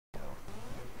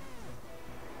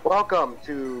Welcome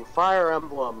to Fire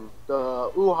Emblem, the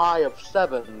Uhi of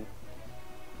 7.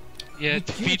 Yeah,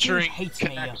 featuring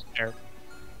YouTube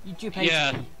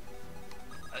hates me.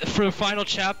 For the final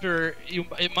chapter,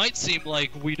 it might seem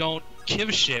like we don't give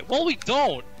a shit. Well, we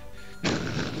don't.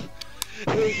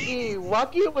 See,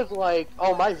 Lucky was like,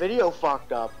 "Oh, my video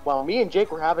fucked up," while me and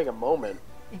Jake were having a moment,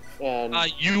 and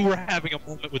you were having a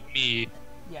moment with me.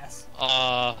 Yes.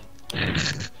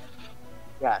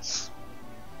 Yes.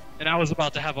 And I was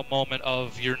about to have a moment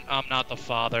of I'm not the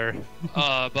father.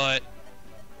 But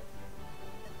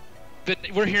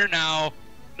we're here now.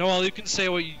 Noel, you can say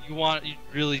what you want. You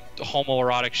really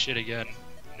homoerotic shit again,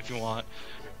 if you want.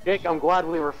 Jake, I'm glad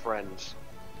we were friends.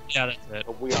 Yeah, that's it.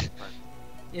 But we are friends.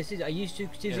 Yes, are you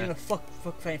gonna fuck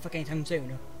anytime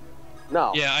soon?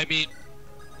 No. Yeah, I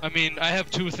mean, I have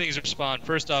two things to respond.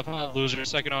 First off, I'm a loser.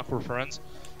 Second off, we're friends.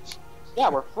 Yeah,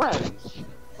 we're friends.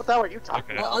 What the hell are you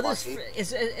talking about?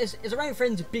 Is around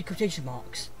friends big quotation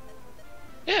marks?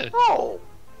 Yeah. No.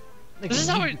 This is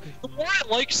how the more I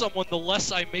like someone, the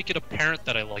less I make it apparent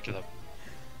that I like them.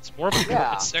 It's more of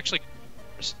a it's actually.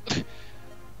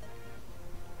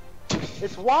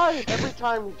 It's why every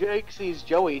time Jake sees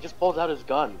Joey, he just pulls out his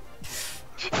gun.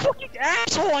 Fucking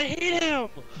asshole! I hate him.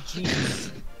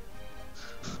 Jesus.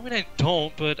 I mean, I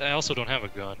don't, but I also don't have a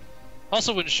gun. I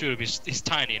also wouldn't shoot him. He's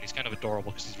tiny and he's kind of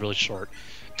adorable because he's really short.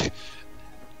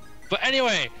 But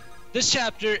anyway, this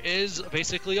chapter is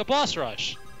basically a boss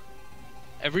rush.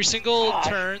 Every single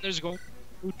turn, there's going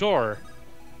through a door.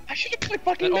 I should have played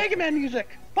fucking Mega Man music.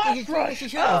 Boss rush.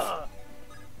 But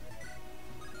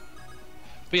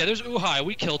yeah, there's Uhi.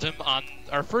 We killed him on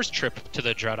our first trip to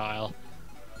the Dread Isle.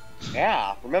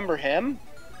 Yeah, remember him?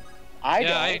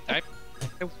 I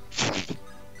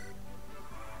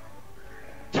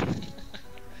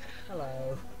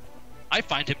Hello. I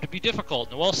find him to be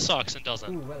difficult. Noel sucks and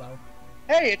doesn't. Ooh, hello.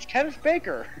 Hey, it's Kenneth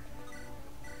Baker.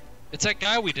 It's that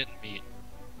guy we didn't meet.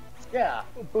 Yeah,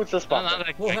 who's this No, fucker?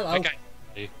 that hello. guy.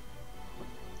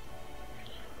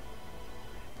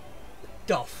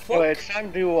 The fuck? Anyway, it's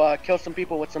time to kill some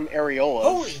people with some areolas.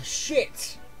 Holy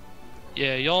shit!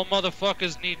 Yeah, y'all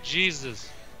motherfuckers need Jesus.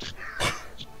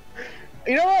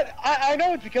 You know what? I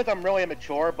know it's because I'm really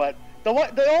immature, but the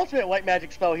ultimate white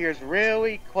magic spell here is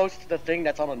really close to the thing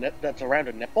that's on that's around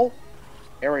a nipple.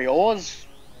 Areolas.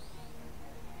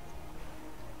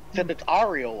 Except it's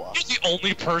areola. You're the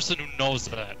only person who knows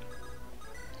that.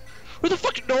 Who the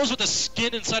fuck knows what the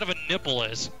skin inside of a nipple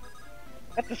is?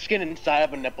 Not the skin inside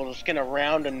of a nipple, the skin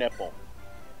around a nipple.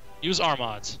 Use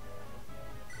Armods.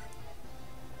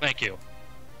 Thank you.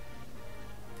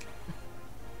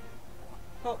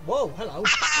 Oh, whoa, hello.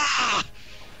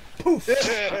 Poof!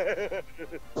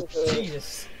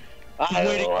 Jesus.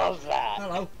 I love that.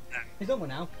 Hello. He's over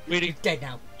now. Waiting. He's dead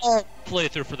now.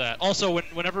 Playthrough for that. Also,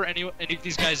 whenever any of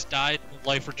these guys die,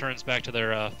 life returns back to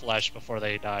their flesh before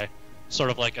they die.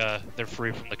 Sort of like they're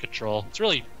free from the control.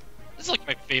 It's like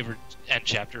my favorite end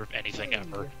chapter of anything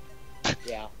ever.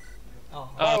 Yeah. Oh.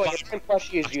 And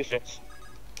plushie is useless.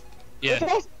 Yeah. It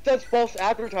also does false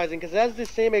advertising because it has the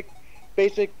same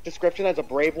basic description as a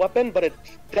brave weapon, but it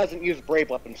doesn't use brave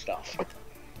weapon stuff.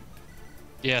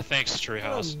 Yeah, thanks,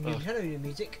 Treehouse. Hello, new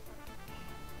music.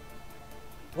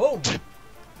 Whoa!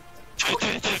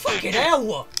 Fucking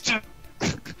hell!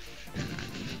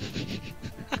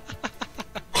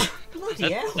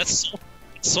 Bloody hell! That's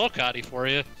so cocky for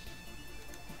you.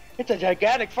 It's a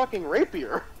gigantic fucking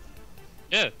rapier.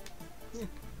 Yeah.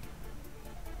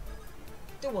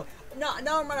 Now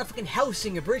I'm on a fucking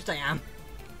Hellsinger bridge, I am.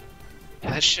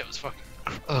 Yeah, that shit was fucking.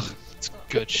 Ugh, it's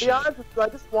good To shit. be honest with you, I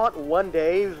just want one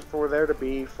day for there to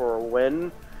be for a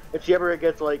win. If she ever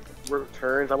gets like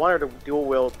returns, I want her to dual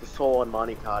wield the Soul and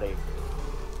Monikati.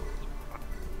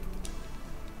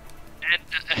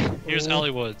 And here's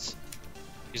Ellie Woods.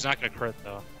 He's not gonna crit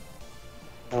though.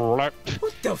 What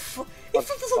the fuck? He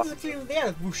flipped us onto the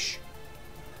air. Whoosh.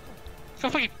 He's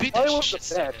gonna fucking beat Ellie the Woods shit.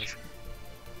 the bitch.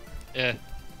 Yeah.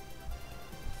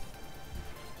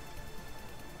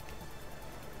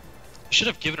 You should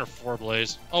have given her 4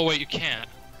 blaze. Oh wait, you can't.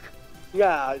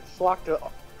 Yeah, it's locked to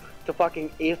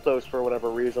fucking Athos for whatever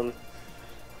reason.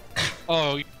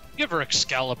 Oh, you give her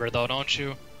Excalibur though, don't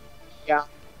you? Yeah.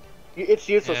 It's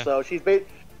useless Yeah. though.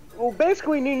 Well,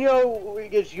 basically Nino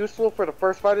is useful for the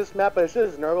first part of this map, but as soon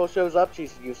as Nergal shows up,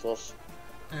 she's useless.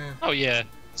 Oh yeah.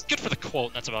 It's good for the quote,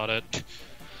 and that's about it.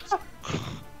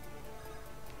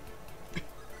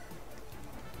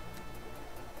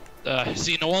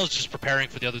 See, Noel's just preparing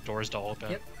for the other doors to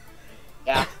open. Yep.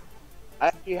 Yeah. I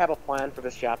actually have a plan for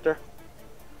this chapter.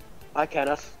 Hi,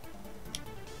 Kenneth.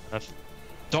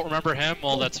 Don't remember him?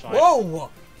 Well, that's fine.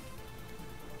 Whoa!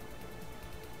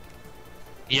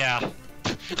 Yeah.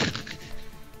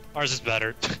 Ours is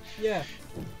better. Yeah.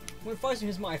 When Firestorm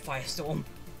is my Firestorm.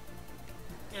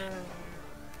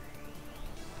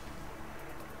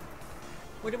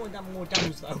 We don't want that more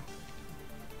damage though.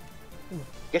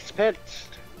 Gets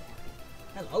pinched.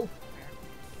 Hello.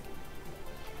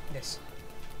 Miss.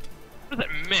 What did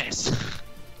that miss?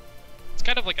 It's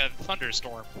kind of like a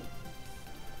thunderstorm.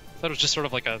 I thought it was just sort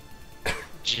of like a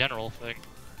general thing.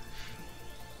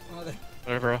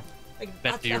 Whatever. Like,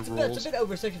 Bend to your rules. That's a bit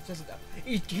over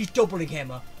he's doubling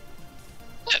hammer.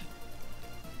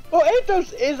 Well,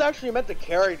 Athos is actually meant to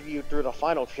carry you through the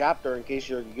final chapter in case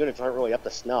your units aren't really up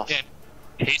to snuff. Yeah.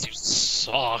 Jesus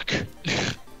suck.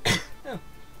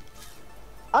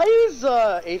 I use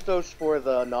Athos for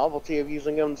the novelty of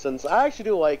using him, since I actually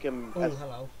do like him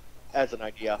as an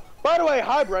idea. By the way,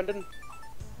 hi Brendan.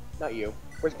 Not you.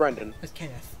 Where's Brendan? That's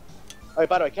Kenneth. Oh,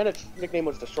 by the way, Kenneth's nickname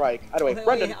was the Strike. By the way,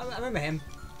 Brendan. Wait, I remember him.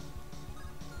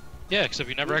 Yeah, except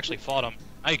you never actually fought him.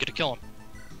 Now you get to kill him.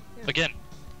 Yeah. Again.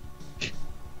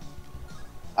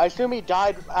 I assume he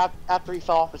died after he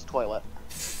fell off his toilet.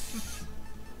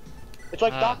 It's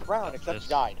like Doc Brown, except he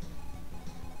died.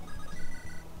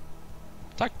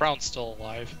 Doc Brown's still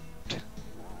alive.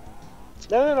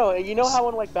 No. You know how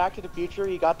in like Back to the Future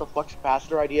he got the flux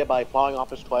capacitor idea by falling off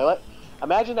his toilet?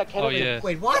 Imagine that Kenneth. Oh yeah.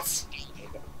 Wait, what?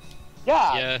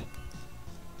 Yeah. Yeah.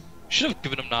 Should have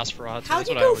given him Nosferatu. How That's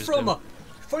do you what I go always from do.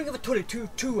 falling off a toilet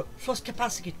to flux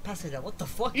capacitor? What the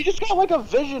fuck? You just got like a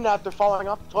vision after falling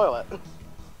off the toilet.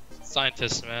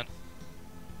 Scientists, man.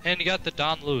 And you got the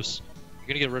Don Luce. You're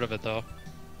gonna get rid of it though.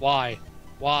 Why?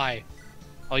 Why?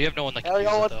 Oh, you have no one that can use it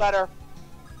Ariola's though. better.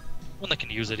 One that can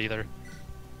use it either.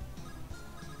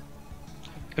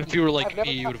 If you were like I've me,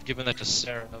 never you would have given that to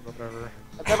Sarah or whatever.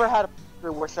 I've never had a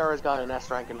picture where Sarah's got an S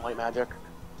rank in light magic.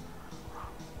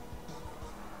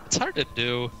 It's hard to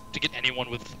do to get anyone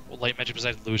with light magic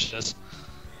besides Lucius.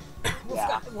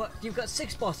 Yeah. You've got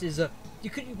 6 bosses. What you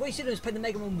should do is play the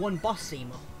Mega Man 1 boss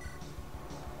theme.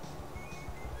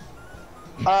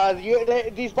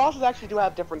 These bosses actually do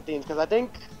have different themes, because I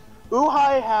think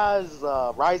Uhai has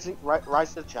Rise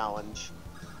to the Challenge.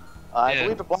 I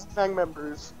believe the Black Fang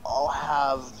members all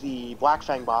have the Black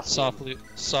Fang boss theme.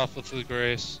 Soft with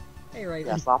grace. Hey, Raven.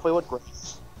 Yeah, Softly with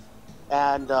Grace.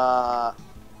 And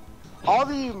all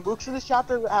the mooks in this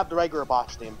chapter have the regular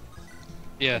boss theme.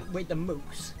 Yeah. Wait, the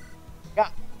mooks. Yeah.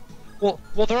 Well,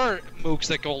 there are mooks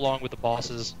that go along with the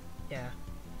bosses. Yeah.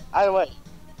 Either way,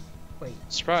 Wait.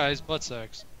 Surprise, butt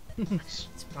sex.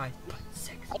 Surprise, butt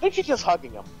sex. I think she's just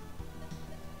hugging him.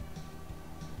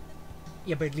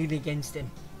 Yeah, but leaning against him.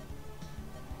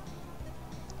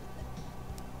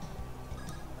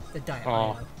 The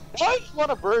dialogue. I just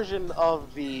want a version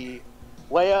of the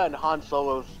Leia and Han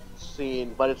Solo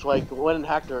scene, but it's like Lynn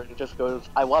Hector, it just goes,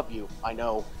 "I love you, I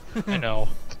know." I know.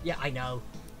 Yeah, I know.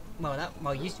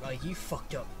 Well, you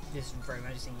fucked up this very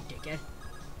much, you dickhead.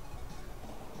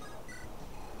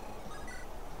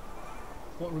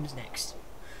 What room's next?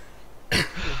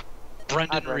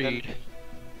 Brendan Brendan. Reed.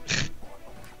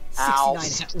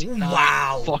 69 health.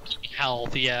 Wow. Fucking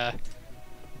health, yeah.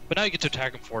 But now you get to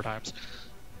attack him 4 times.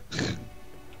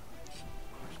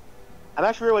 I'm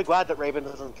actually really glad that Raven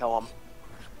doesn't kill him.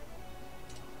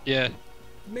 Yeah.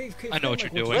 I know what you're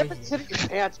doing. Raven's hitting his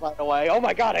pants, by the way. Oh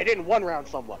my god, I didn't one-round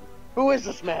someone. Who is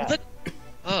this man?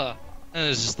 And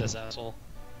it's just this asshole.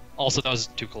 Also, that was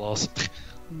too close.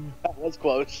 That was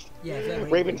close. Yeah,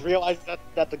 Raven's realized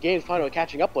that the game's finally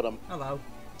catching up with him. Hello.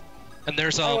 And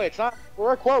there's Oh wait, it's not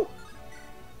for a quote.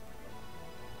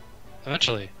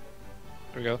 Eventually.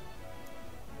 There we go.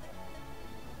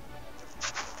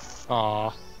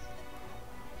 Aww.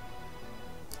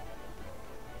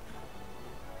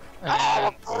 Ah,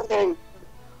 I'm burning.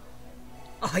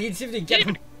 Oh, you didn't get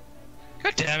him.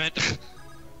 God damn it.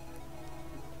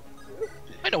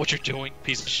 I know what you're doing,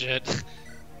 piece of shit.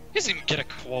 He doesn't even get a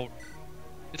quote.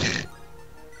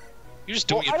 You're just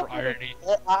doing it for irony.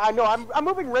 I know, I'm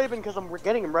moving Raven because I'm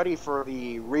getting him ready for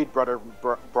the Reed brother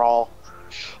brawl.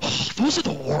 Those are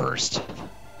the worst.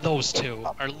 Those two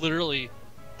are literally...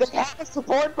 They have a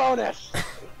support bonus!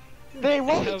 They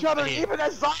love each other Hey. even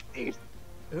as zombies!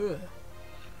 Ugh.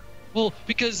 Well,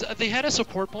 because they had a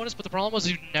support bonus, but the problem was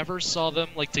you never saw them,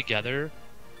 like, together.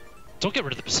 Don't get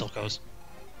rid of the Basilicos.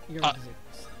 You're No.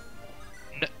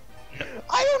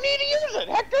 I don't need to use it!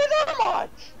 Hector's other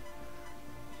mods!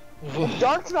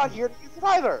 Dark's not here to use it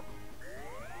either!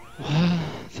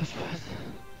 What the fuck?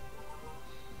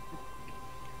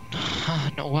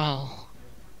 Noel.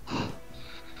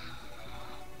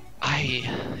 I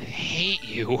hate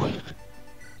you.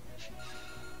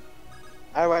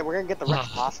 Alright, we're gonna get the rich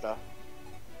pasta.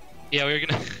 Yeah, we're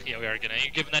gonna... Yeah, we are gonna.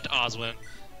 You're giving that to Oswin.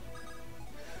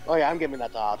 Oh yeah, I'm giving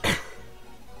that to Oswin.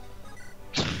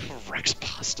 Rex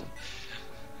pasta.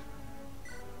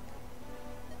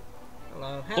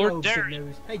 Hello, Lord big Darren.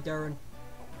 news. Hey, Darren.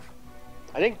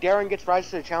 I think Darren gets Rise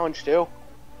to the Challenge too.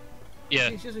 Yeah.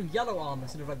 He's just with yellow armor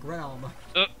instead of like red armor.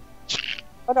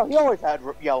 Oh no, he always had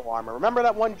yellow armor. Remember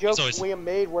that one joke always... Liam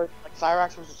made where like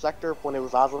Cyrax was the sector when it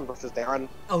was Oswin versus Darren?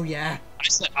 Oh yeah.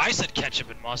 I said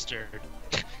ketchup and mustard.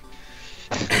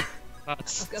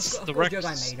 That's the joke record.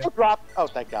 I made. It dropped. Oh,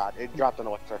 thank God! It dropped an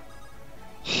elixir.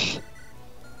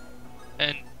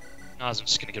 And Oswin's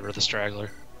just gonna get rid of the straggler.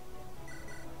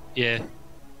 Yeah.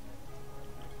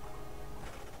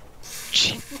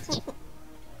 Just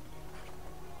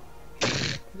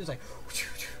like.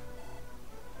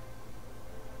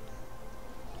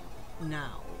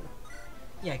 Now.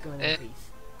 Yeah, go in there, please.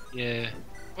 Yeah.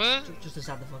 Well, Just to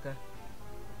stab the fucker.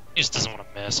 he just doesn't want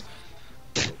to miss.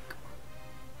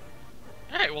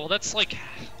 Alright, well that's like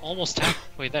almost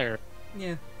halfway there.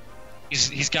 Yeah.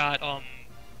 He's got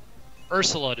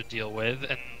Ursula to deal with,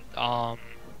 and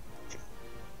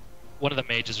one of the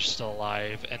mages are still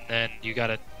alive, and then you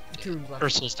got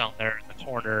Ursula's down there in the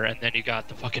corner, and then you got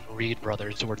the fucking Reed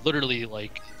brothers, who are literally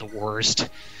like the worst.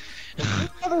 The Reed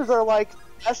brothers are like the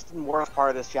best and worst part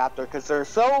of this chapter because they're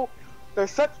so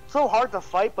hard to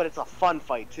fight, but it's a fun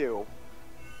fight too.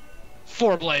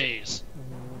 Four Blaze.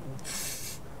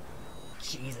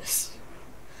 Jesus.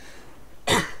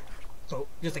 So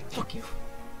just like fuck you.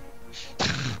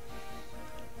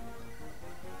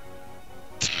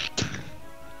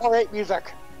 All right,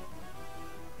 music.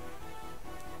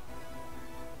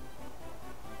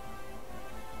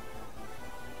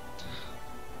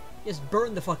 Just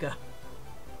burn the fucker.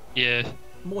 Yeah.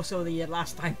 More so than you had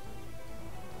last time.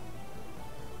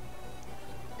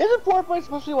 Isn't Four Blade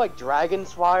supposed to be like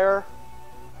Dragon's Fire?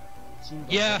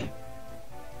 Yeah. You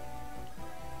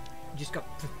just got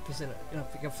Priscilla,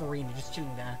 Farina just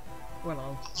chilling there. Well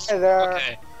on. Hey there,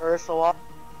 Okay. Ursula.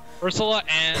 Ursula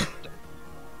and...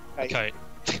 Okay.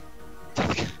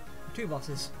 Two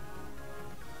bosses.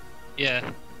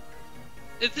 Yeah.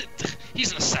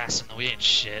 He's an assassin though, he ain't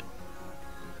shit.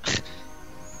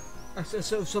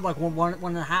 So like one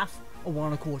and a half or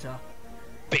 1 1/4.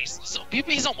 Basically, so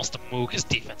he's almost a mook. His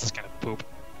defense is kind of poop.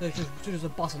 So it's just a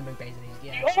boss in the base,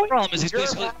 yeah. The only problem is he's zero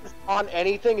basically- has on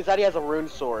anything is that he has a rune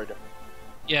sword.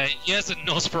 Yeah, he has a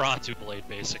Nosferatu blade,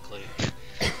 basically.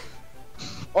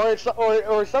 Or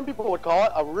some people would call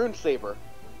it a rune saber.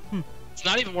 It's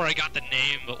not even where I got the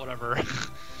name, but whatever.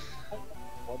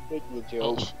 What did you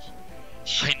do?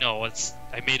 I know,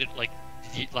 I made it like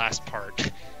the last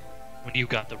part. When you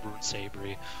got the rune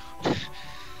sabery.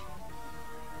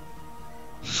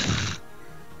 I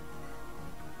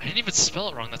didn't even spell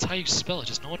it wrong. That's how you spell it.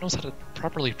 Just no one knows how to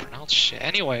properly pronounce shit.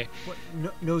 Anyway. What?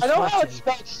 No I know how it's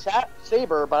spelled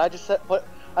saber, but I just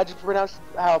pronounce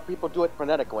how people do it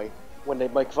phonetically when they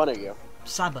make fun of you.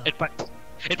 Saba. It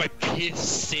might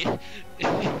piss it.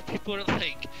 People are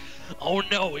like, oh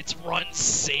no, it's run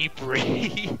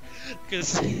sabery.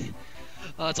 Because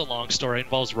it's a long story. It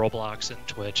involves Roblox and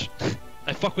Twitch.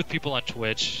 I fuck with people on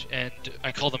Twitch, and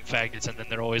I call them faggots, and then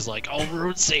they're always like, oh,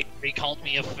 Rune Sabery called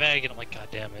me a fag, and I'm like, god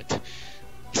damn it.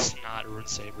 It's not Rune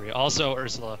Sabery. Also,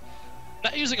 Ursula,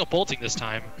 not using a bolting this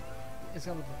time. It's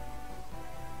gonna be...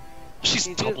 She's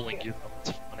doubling you, though.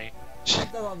 It's funny.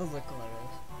 Those look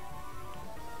hilarious.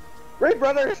 Reed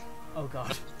brothers! Oh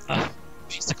god.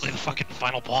 Basically the fucking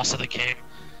final boss of the game.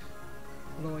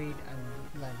 Lloyd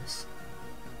and Linus.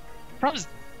 Problem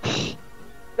is...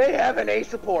 They have an A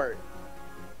support!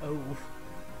 Oh.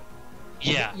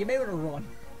 Yeah. You may want to run.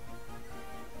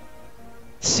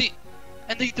 See,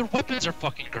 and their weapons are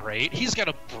fucking great. He's got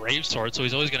a brave sword, so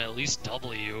he's always gonna at least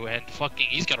double you, and fucking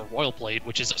he's got a royal blade,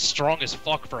 which is strong as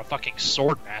fuck for a fucking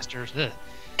sword master.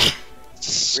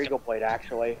 Regal blade,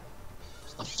 actually.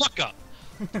 The fuck up.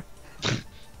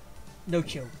 No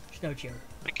chill. No chill.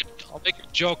 I'll make a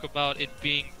joke about it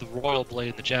being the royal blade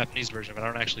in the Japanese version, but I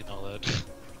don't actually know that.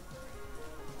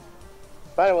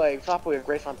 By the way, software of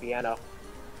Grace on piano.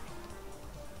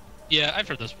 Yeah, I've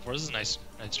heard this before. This is a nice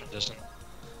transition.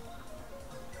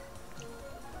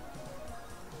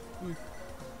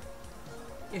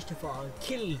 Just to fall.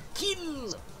 Kill!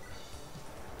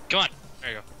 Come on.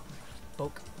 There you go.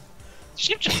 Poke. Did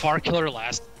she have Jafar kill her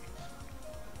last?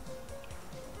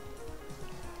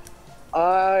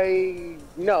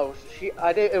 No,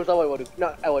 I think it was Ellie,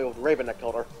 not Ellie, it was Raven that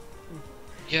killed her.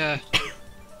 Yeah.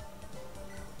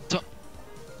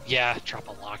 Yeah, drop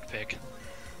a lockpick.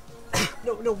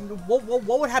 No.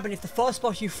 What would happen if the first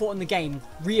boss you fought in the game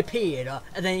reappeared,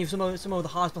 and then some of the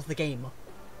hardest boss of the game?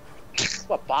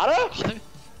 What, Bada?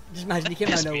 Just imagine he came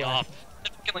out Pissed of me nowhere. off.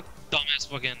 That fucking like dumbass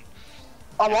fucking.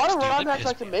 A lot of Dude, that ROM hacks pissed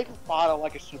like to me make Bada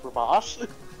like a super boss. He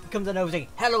comes out and like,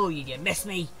 "Hello, you didn't miss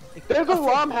me." Like, There's a oh,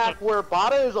 ROM hack where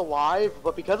Bada is alive,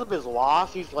 but because of his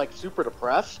loss, he's like super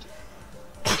depressed.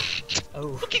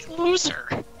 Oh. Fucking loser.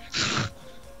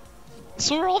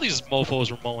 So are all these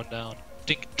mofos we're mowing down.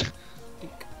 Dink.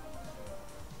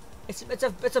 It's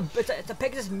a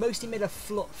Pegasus mostly made of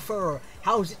fur.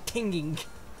 How's it tinging?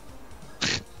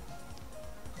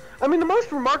 I mean, the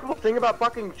most remarkable thing about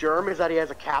fucking Germ is that he has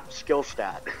a capped skill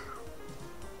stat.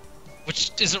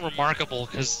 Which isn't remarkable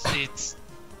because it's.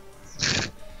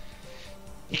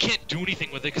 You can't do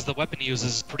anything with it because the weapon he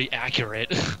uses is pretty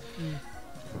accurate.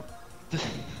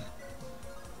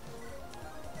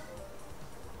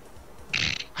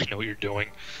 I know what you're doing.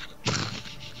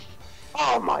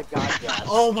 Oh my god, yes.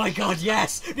 Oh my god,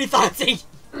 yes! Be fancy!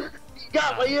 You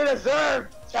got what you deserve,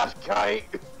 tough kite!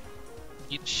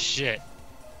 Eat shit.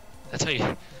 That's how you.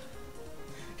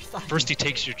 Be fancy. First he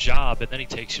takes your job and then he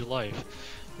takes your life.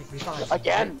 Be fancy.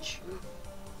 Again!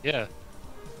 Yeah.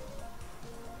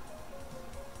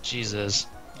 Jesus.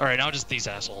 Alright, now just these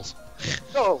assholes.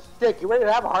 Oh, Dick, you ready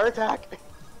to have a heart attack?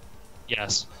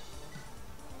 Yes.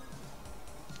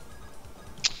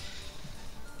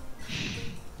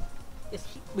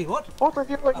 Wait, what? Also,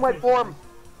 you're like my form.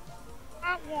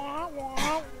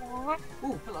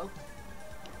 Ooh, hello.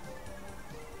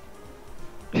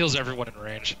 Heals everyone in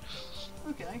range.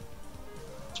 Okay.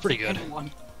 It's pretty good.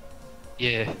 Everyone.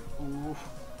 Yeah. Ooh.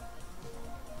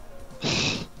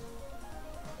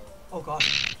 Oh god.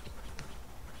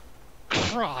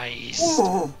 Christ.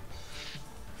 Ooh.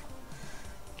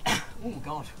 Oh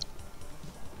god.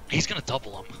 He's gonna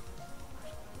double him.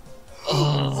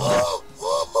 Oh.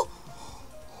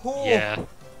 Yeah.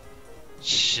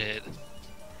 Shit.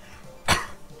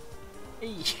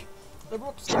 Hey, the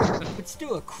ropes but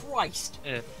still a Christ.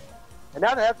 Yeah. And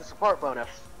now they have the support bonus.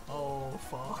 Oh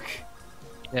fuck.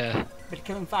 Yeah. Better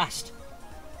kill him fast.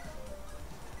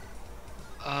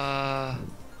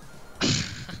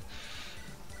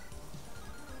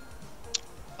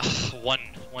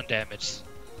 One damage.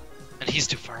 And he's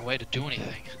too far away to do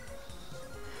anything.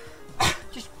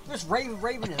 Just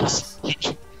Raven his ass. He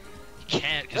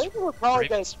can't, because Raven would probably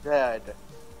Raven's- get dead.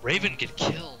 Raven get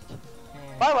killed.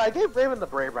 By the way, I gave Raven the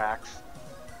Brave Axe.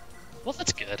 Well,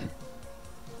 that's good.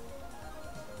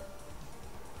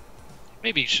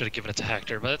 Maybe you should have given it to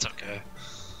Hector, but that's okay.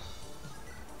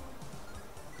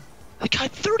 The guy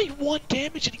 31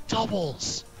 damage and he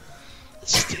doubles.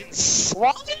 That's just insane.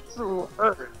 Lonzo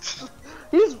hurts.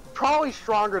 He's probably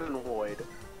stronger than Lloyd.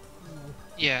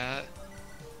 Yeah.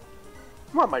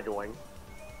 What am I doing?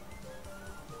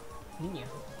 Yeah.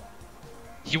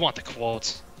 You want the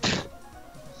quotes.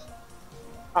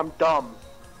 I'm dumb.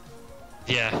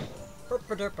 Yeah.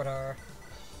 Burp-a-derp-a-der.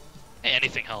 Hey,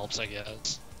 anything helps, I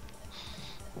guess.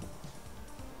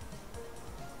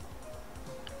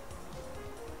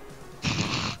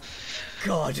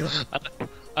 God.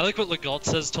 I like what Legault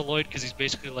says to Lloyd because he's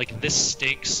basically like, "This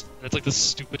stinks." And it's like the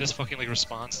stupidest fucking like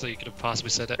response that you could have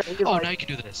possibly said. To, He's oh, like- now you can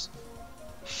do this.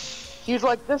 He's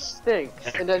like, this stinks,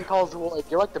 and then calls Lloyd,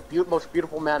 you're like the most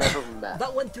beautiful man I've ever met.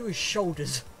 That went through his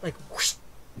shoulders. Like, whoosh.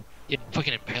 Yeah,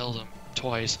 fucking impaled him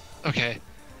twice. Okay.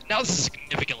 Now this is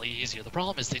significantly easier. The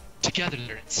problem is they together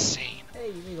they're insane. Hey,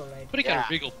 Regal Blade. But he got Yeah. a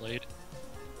Regal Blade,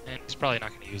 and he's probably not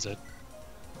going to use it.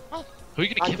 Well, who are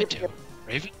you going I'm to give it to? giving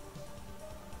Raven?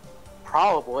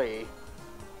 Probably.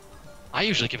 I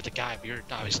usually give it to Guy, but you're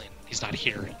obviously he's not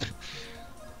here.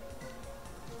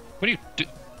 What do you do?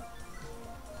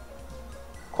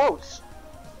 Quotes.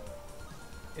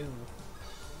 Ooh.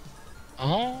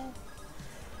 Oh,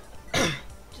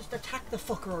 Just attack the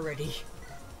fucker already.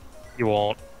 you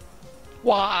won't.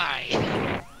 Why?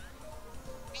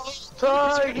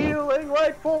 Healing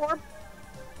light form.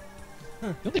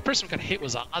 The only person who got hit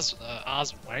was Oz.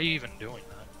 Why are you even doing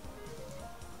that?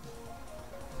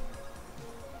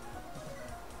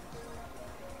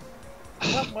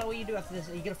 What will you do after this?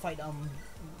 Are you gonna fight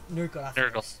Nurgle after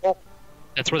Nurgle. this?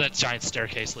 That's where that giant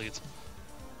staircase leads.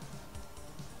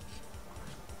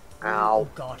 Ow. Oh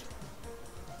god.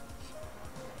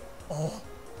 Oh.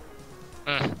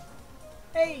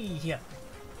 Hey!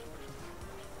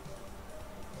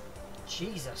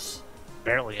 Jesus.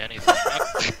 Barely anything.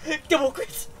 Double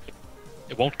crit!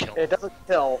 It won't kill him. It doesn't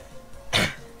kill.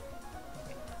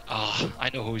 Ah, I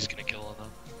know who he's gonna kill in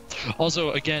them.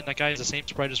 Also, again, that guy has the same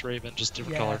sprite as Raven, just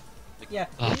different Yeah. color. Yeah,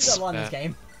 Oh, you it's got a lot in this bad.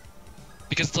 game.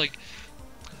 Because it's like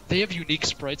they have unique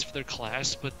sprites for their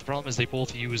class, but the problem is they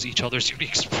both use each other's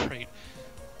unique sprite.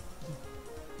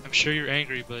 I'm sure you're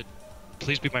angry, but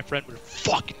please be my friend. We're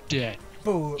fucking dead.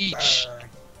 Boo. Each.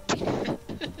 Brr.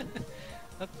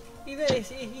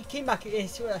 He came back, he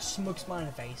with a smug smile on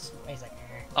his face. He's like,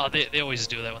 eh. Oh, they always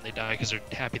do that when they die because they're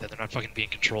happy that they're not fucking being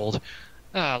controlled.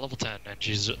 Ah, level 10, and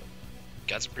she's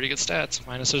got some pretty good stats,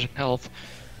 minus her health.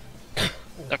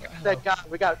 Okay. Thank God,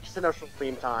 we got Sinnoh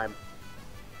theme time.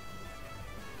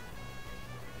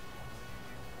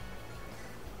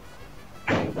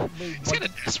 He's got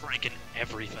an S rank in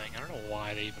everything. I don't know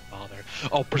why they even bother.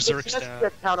 Oh, Berserk It's just stat.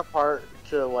 their counterpart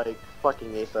to, like,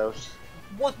 fucking Athos.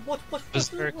 What's with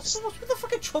the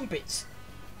fucking trumpets?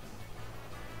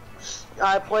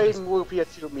 I played Lufia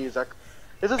 2 music.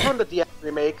 This is from the DS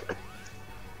remake.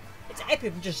 It's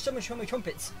epic, just so many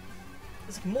trumpets.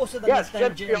 It's like most of them Yes,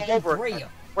 is Gen all over. Gray.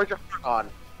 Where's your heart on?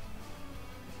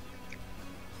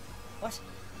 What?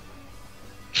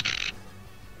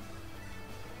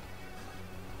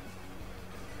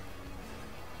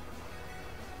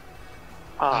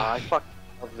 I fucking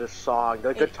love this song.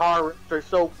 The guitar riffs are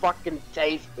so fucking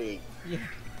tasty. Yeah,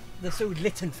 they're so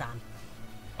Lytton fan.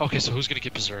 Okay, so who's gonna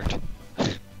get berserked? Ooh.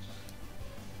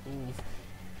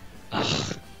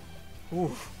 Ugh.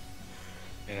 Ooh.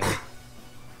 Yeah.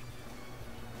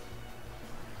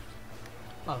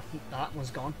 Oh, that one's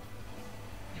gone.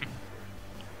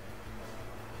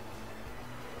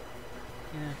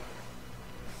 Yeah.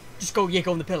 Just go, yeah,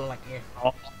 go on the pillow, like, yeah.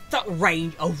 Oh. That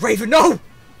range. Oh, Raven, no!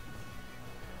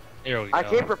 Here we go. I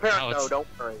can't prepare Now it though, it's- don't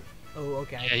worry. Oh,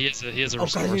 okay. Yeah, he has a Oh,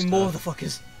 God, there's more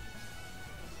motherfuckers.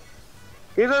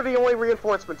 These are the only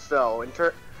reinforcements though,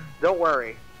 don't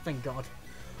worry. Thank God.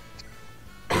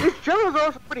 These generals are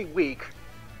also pretty weak.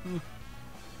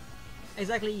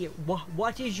 Exactly,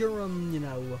 what is your, you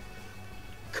know,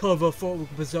 cover for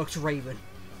Berserk's Raven?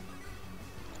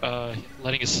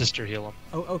 Letting his sister heal him.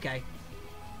 Oh, okay.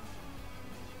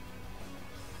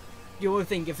 You would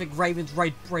think if Raven's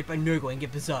right by Nurgle and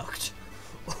get berserked.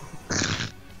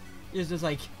 It's just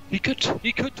like He could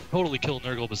totally kill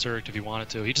Nurgle Berserked if he wanted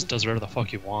to. He just does whatever the fuck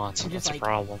he wants. Just That's the like-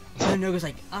 problem. and Nurgle's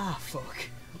like, ah fuck.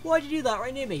 Why'd you do that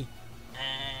right near me?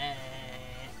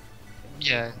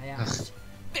 Yeah. I asked.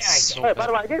 There I So go. Hey, by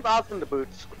the way, I gave Osmond the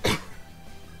boots.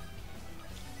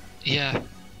 Yeah.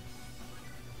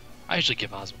 I usually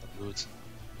give Osmond the boots.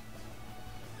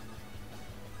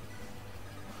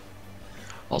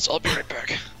 Also, I'll be right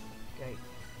back. Okay.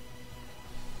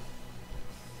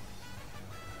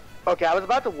 Okay, I was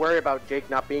about to worry about Jake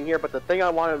not being here, but the thing I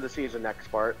wanted him to see is the next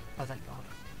part. Oh thank God.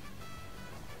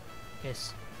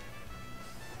 Yes.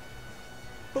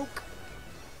 Book.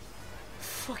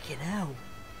 Fucking hell.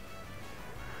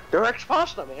 They're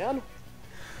ex-pasta, man.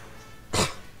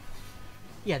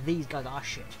 Yeah, these guys are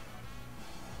shit.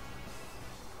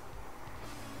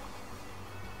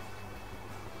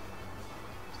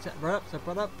 Step right up, step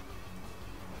right up.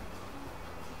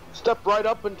 Step right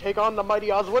up and take on the mighty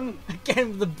Oswin.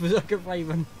 Again with the Berserker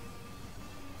Raven.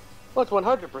 Well, it's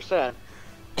 100%.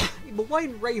 But why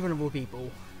Raven of all people?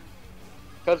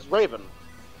 Because Raven.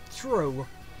 True.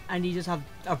 And you just have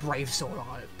a brave sword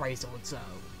on it. Brave sword, so.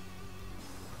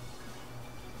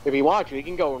 If he wants to, he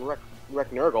can go and wreck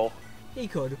Nurgle. He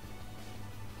could.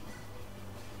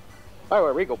 By the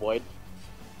way, Regal Blade.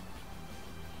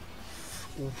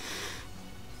 Oof.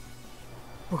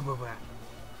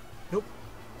 Nope.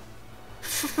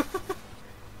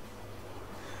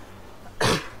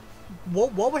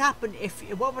 What would happen if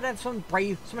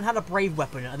someone had a brave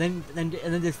weapon and then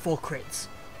did 4 crits?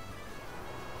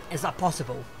 Is that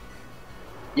possible?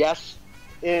 Yes.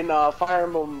 In Fire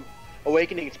Emblem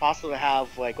Awakening, it's possible to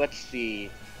have, like, let's see.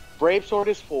 Brave Sword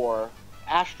is 4.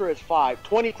 Astra is 5.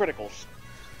 20 criticals.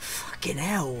 Fucking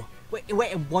hell. Wait,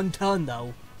 in one turn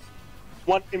though?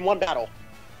 In one battle.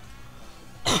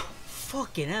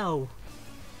 Fucking hell.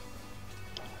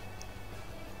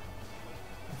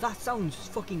 That sounds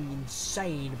fucking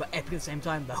insane, but epic at the same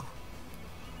time though.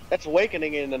 That's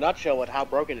Awakening in a nutshell with how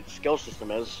broken its skill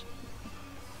system is.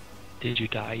 Did you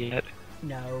die yet?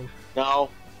 No. No.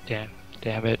 Damn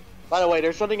it. By the way,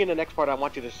 there's something in the next part I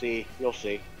want you to see. You'll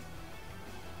see.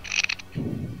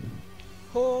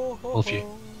 Ho, ho,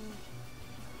 Well,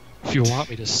 if you want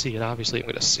me to see it, obviously I'm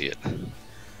gonna see it.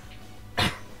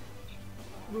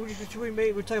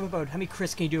 We're talking about how many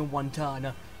crits can you do in one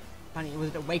turn. Was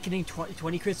it Awakening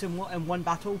 20 crits in one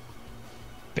battle?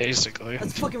 Basically.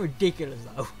 That's fucking ridiculous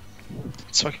though.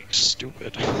 It's fucking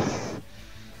stupid.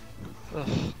 Ugh.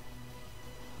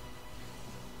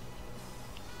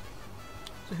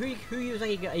 So who are you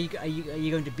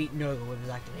going to beat Nurgle with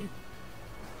exactly?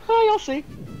 Oh, you'll see.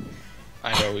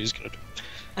 I know he's gonna do.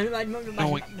 I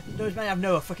might have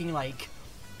Noah fucking like,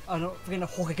 I don't know, fucking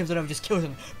Hawkeye comes over and just kills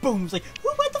him. Boom! It's like,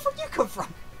 where the fuck did you come from?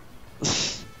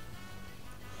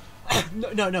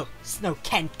 no,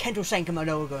 Kent or Shane come out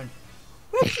over going,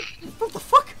 What the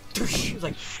fuck? He was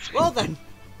like, well then.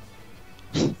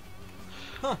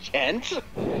 Huh. Kent?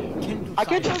 Kent I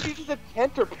can't tell if you said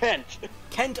Kent or Pent.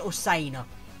 Kent or Saina.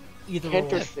 Either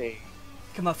Kent or. or Sane.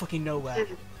 Come out fucking nowhere.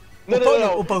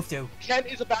 No. Or both do. Kent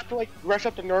is about to like rush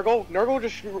up to Nurgle. Nurgle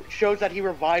just shows that he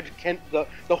revived Kent,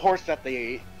 the horse that they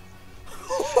ate.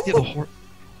 Yeah,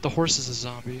 the horse is a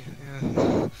zombie.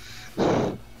 Yeah.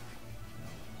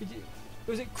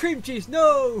 Was it cream cheese?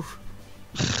 No!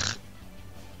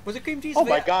 Was it cream cheese? Oh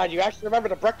my god, you actually remember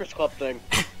the Breakfast Club thing.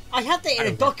 I had that in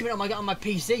a document on my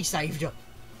PC saved.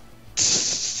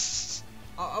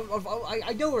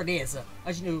 I know where it is.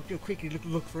 I just need to quickly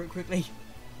look for it quickly.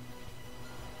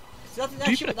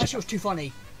 That shit was too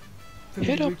funny.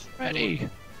 Hit him ready.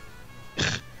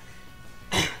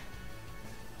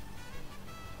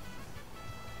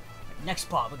 Next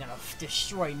part, we're gonna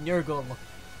destroy Nurgle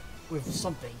with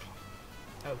something.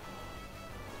 Oh.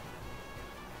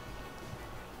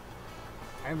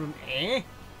 Emblem eh?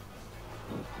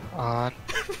 On.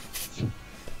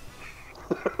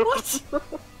 What?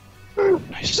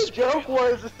 Nice. The joke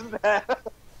was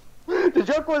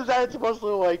that it's supposed to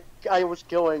look like I was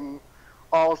killing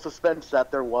all suspense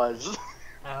that there was.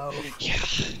 Oh. Yeah.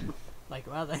 Like,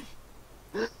 well then.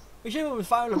 We should have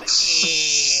found him.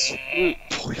 Spoiled.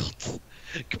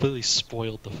 Completely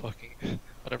spoiled the fucking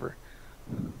whatever.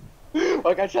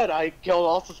 Like I said, I killed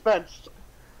all suspense.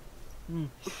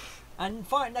 And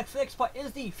next part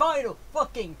is the final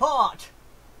fucking part.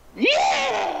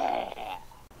 Yeah!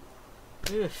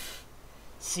 Ugh.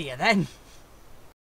 See ya then.